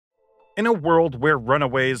In a world where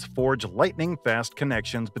runaways forge lightning-fast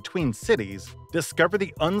connections between cities, discover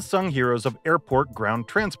the unsung heroes of airport ground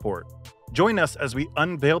transport. Join us as we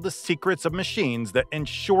unveil the secrets of machines that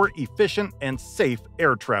ensure efficient and safe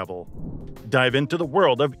air travel. Dive into the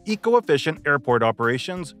world of eco-efficient airport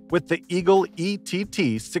operations with the Eagle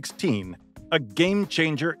ETT-16, a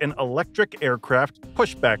game-changer in electric aircraft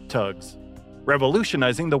pushback tugs.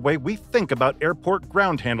 Revolutionizing the way we think about airport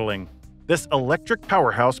ground handling, this electric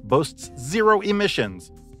powerhouse boasts zero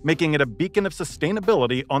emissions, making it a beacon of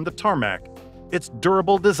sustainability on the tarmac. Its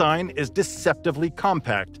durable design is deceptively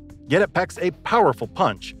compact, yet it packs a powerful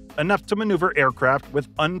punch, enough to maneuver aircraft with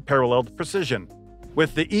unparalleled precision.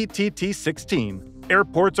 With the ETT-16,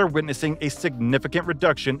 airports are witnessing a significant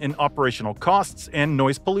reduction in operational costs and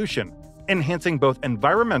noise pollution, enhancing both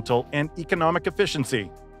environmental and economic efficiency.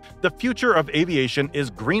 The future of aviation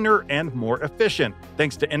is greener and more efficient,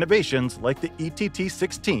 thanks to innovations like the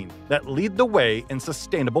ETT-16 that lead the way in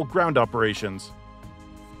sustainable ground operations.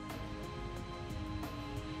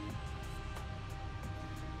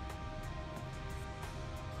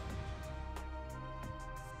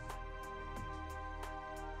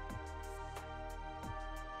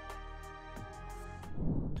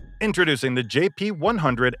 Introducing the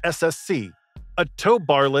JP100SSC, a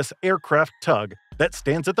towbarless aircraft tug that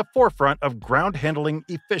stands at the forefront of ground handling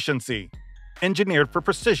efficiency. Engineered for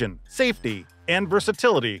precision, safety, and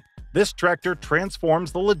versatility, this tractor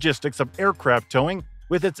transforms the logistics of aircraft towing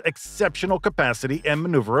with its exceptional capacity and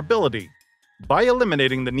maneuverability. By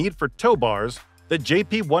eliminating the need for tow bars, the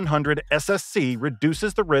JP100SSC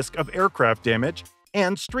reduces the risk of aircraft damage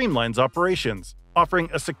and streamlines operations, offering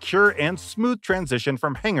a secure and smooth transition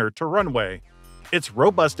from hangar to runway. Its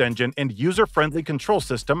robust engine and user-friendly control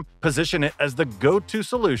system position it as the go-to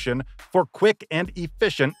solution for quick and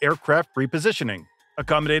efficient aircraft repositioning,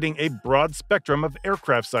 accommodating a broad spectrum of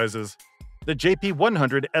aircraft sizes. The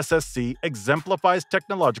JP100SSC exemplifies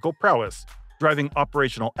technological prowess, driving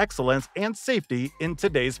operational excellence and safety in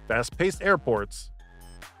today's fast-paced airports.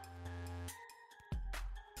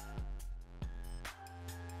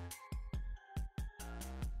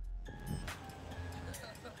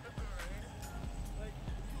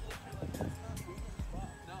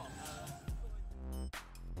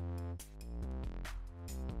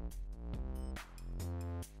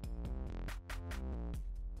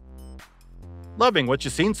 Loving what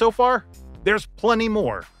you've seen so far? There's plenty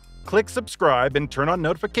more. Click subscribe and turn on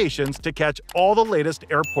notifications to catch all the latest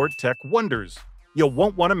airport tech wonders. You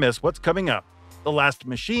won't want to miss what's coming up. The last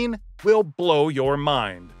machine will blow your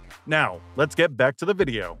mind. Now, let's get back to the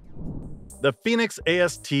video. The Phoenix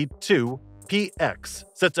AS2 PX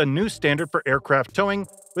sets a new standard for aircraft towing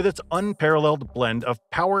with its unparalleled blend of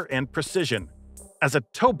power and precision. As a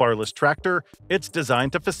towbarless tractor, it's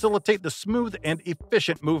designed to facilitate the smooth and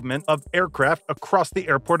efficient movement of aircraft across the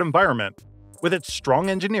airport environment. With its strong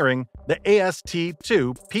engineering, the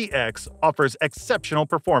AS2 PX offers exceptional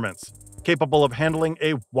performance, capable of handling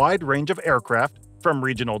a wide range of aircraft, from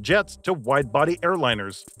regional jets to wide-body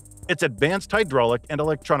airliners. Its advanced hydraulic and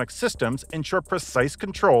electronic systems ensure precise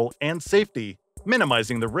control and safety,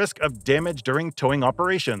 minimizing the risk of damage during towing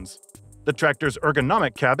operations. The tractor's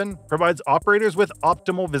ergonomic cabin provides operators with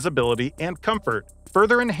optimal visibility and comfort,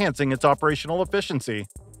 further enhancing its operational efficiency.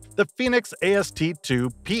 The Phoenix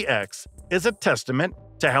AS2 PX is a testament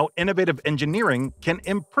to how innovative engineering can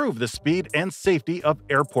improve the speed and safety of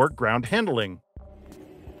airport ground handling.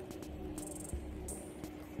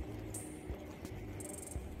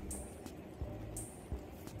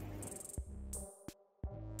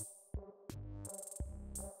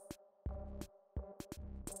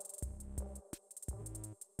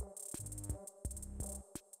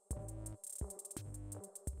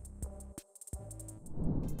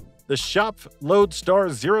 The Schopf Loadstar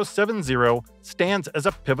 070 stands as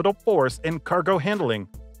a pivotal force in cargo handling,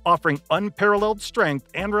 offering unparalleled strength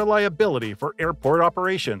and reliability for airport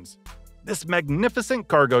operations. This magnificent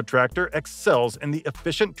cargo tractor excels in the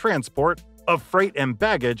efficient transport of freight and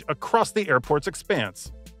baggage across the airport's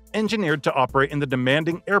expanse. Engineered to operate in the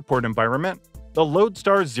demanding airport environment, the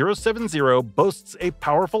Loadstar 070 boasts a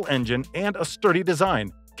powerful engine and a sturdy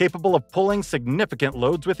design, capable of pulling significant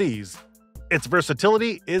loads with ease. Its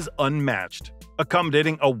versatility is unmatched,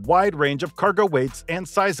 accommodating a wide range of cargo weights and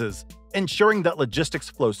sizes, ensuring that logistics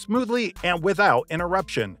flow smoothly and without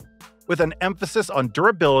interruption. With an emphasis on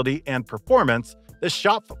durability and performance, the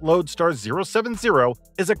Schopf Loadstar 070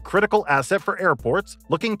 is a critical asset for airports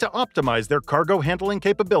looking to optimize their cargo handling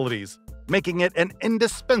capabilities, making it an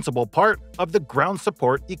indispensable part of the ground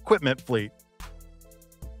support equipment fleet.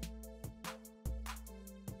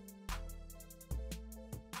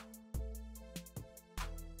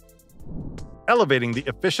 Elevating the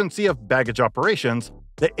efficiency of baggage operations,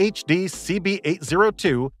 the HD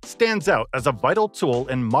CB802 stands out as a vital tool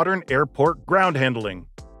in modern airport ground handling.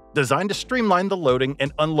 Designed to streamline the loading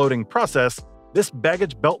and unloading process, this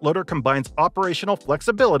baggage belt loader combines operational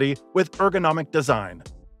flexibility with ergonomic design.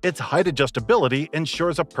 Its height adjustability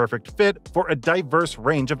ensures a perfect fit for a diverse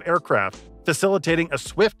range of aircraft, facilitating a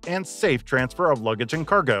swift and safe transfer of luggage and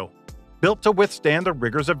cargo. Built to withstand the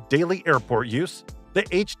rigors of daily airport use, the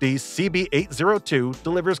HD CB802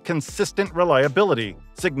 delivers consistent reliability,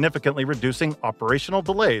 significantly reducing operational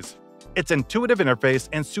delays. Its intuitive interface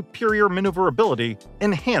and superior maneuverability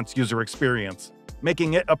enhance user experience,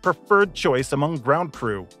 making it a preferred choice among ground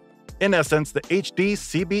crew. In essence, the HD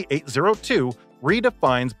CB802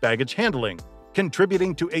 redefines baggage handling,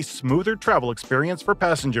 contributing to a smoother travel experience for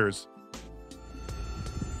passengers.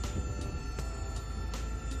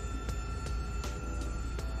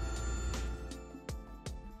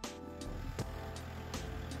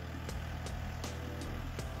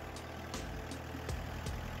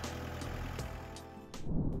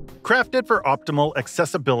 Crafted for optimal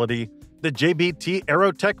accessibility, the JBT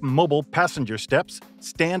Aerotech mobile passenger steps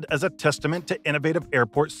stand as a testament to innovative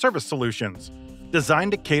airport service solutions.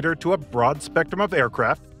 Designed to cater to a broad spectrum of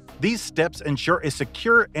aircraft, these steps ensure a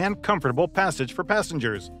secure and comfortable passage for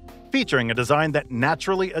passengers, featuring a design that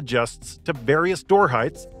naturally adjusts to various door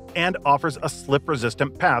heights and offers a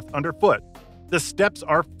slip-resistant path underfoot. The steps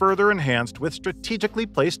are further enhanced with strategically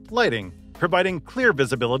placed lighting, providing clear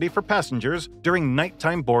visibility for passengers during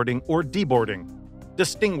nighttime boarding or deboarding.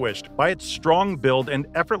 Distinguished by its strong build and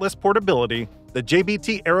effortless portability, the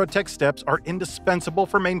JBT Aerotech steps are indispensable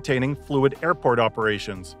for maintaining fluid airport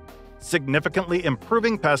operations, significantly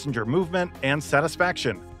improving passenger movement and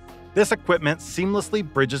satisfaction. This equipment seamlessly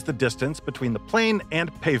bridges the distance between the plane and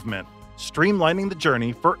pavement, streamlining the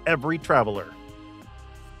journey for every traveler.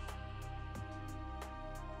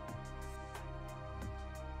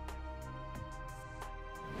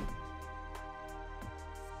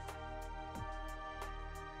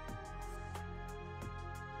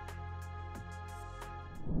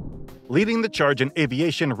 Leading the charge in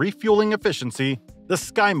aviation refueling efficiency, the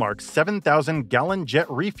Skyark 7,000-gallon jet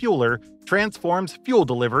refueler transforms fuel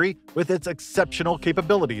delivery with its exceptional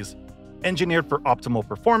capabilities. Engineered for optimal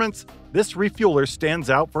performance, this refueler stands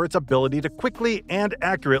out for its ability to quickly and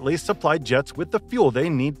accurately supply jets with the fuel they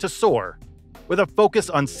need to soar. With a focus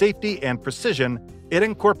on safety and precision, it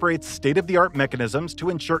incorporates state-of-the-art mechanisms to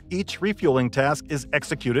ensure each refueling task is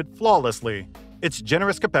executed flawlessly. Its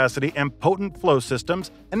generous capacity and potent flow systems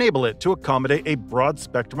enable it to accommodate a broad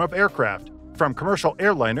spectrum of aircraft, from commercial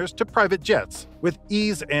airliners to private jets, with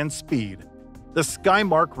ease and speed. The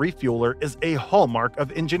Skyark refueler is a hallmark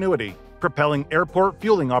of ingenuity, propelling airport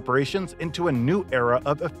fueling operations into a new era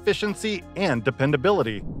of efficiency and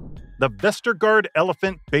dependability. The Vestergaard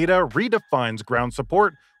Elephant Beta redefines ground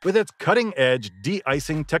support with its cutting-edge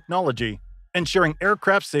de-icing technology, ensuring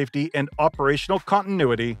aircraft safety and operational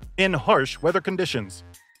continuity in harsh weather conditions.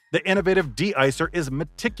 The innovative de-icer is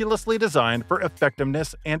meticulously designed for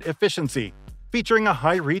effectiveness and efficiency, featuring a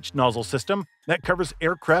high-reach nozzle system that covers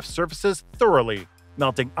aircraft surfaces thoroughly,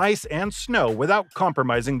 melting ice and snow without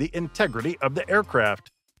compromising the integrity of the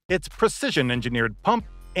aircraft. Its precision-engineered pump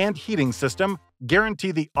and heating system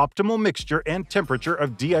guarantee the optimal mixture and temperature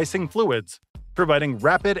of de-icing fluids, providing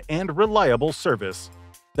rapid and reliable service.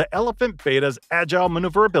 The Elephant Beta's agile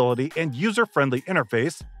maneuverability and user-friendly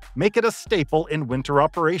interface make it a staple in winter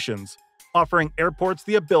operations, offering airports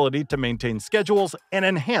the ability to maintain schedules and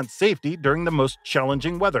enhance safety during the most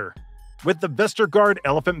challenging weather. With the Vestergaard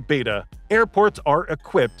Elephant Beta, airports are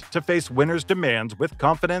equipped to face winter's demands with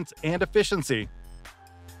confidence and efficiency.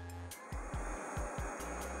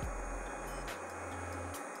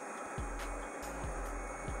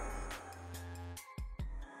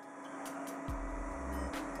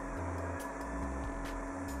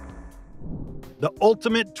 The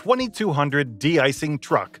ultimate 2200 de-icing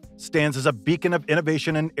truck stands as a beacon of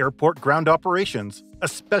innovation in airport ground operations,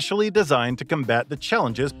 especially designed to combat the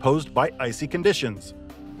challenges posed by icy conditions.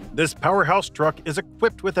 This powerhouse truck is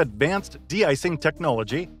equipped with advanced de-icing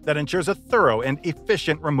technology that ensures a thorough and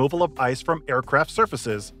efficient removal of ice from aircraft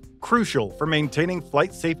surfaces, crucial for maintaining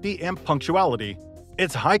flight safety and punctuality.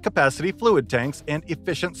 Its high-capacity fluid tanks and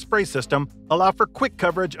efficient spray system allow for quick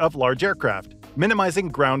coverage of large aircraft, minimizing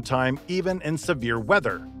ground time even in severe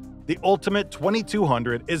weather. The Ultimate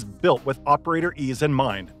 2200 is built with operator ease in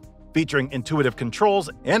mind, featuring intuitive controls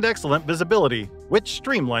and excellent visibility, which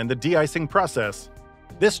streamline the de-icing process.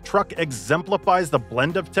 This truck exemplifies the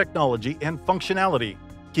blend of technology and functionality,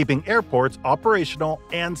 keeping airports operational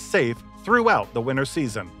and safe throughout the winter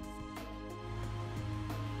season.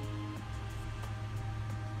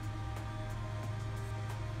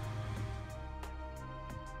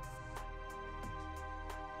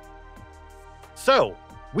 So,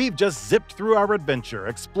 we've just zipped through our adventure,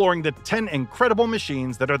 exploring the 10 incredible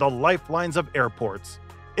machines that are the lifelines of airports.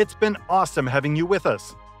 It's been awesome having you with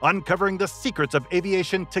us, uncovering the secrets of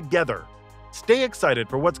aviation together. Stay excited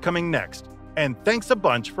for what's coming next, and thanks a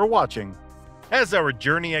bunch for watching. As our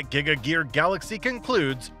journey at Giga Gear Galaxy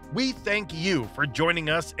concludes, we thank you for joining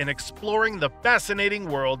us in exploring the fascinating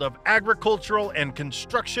world of agricultural and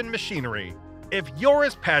construction machinery. If you're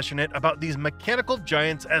as passionate about these mechanical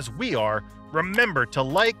giants as we are, remember to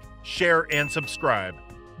like, share, and subscribe.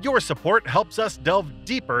 Your support helps us delve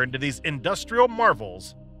deeper into these industrial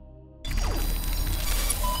marvels.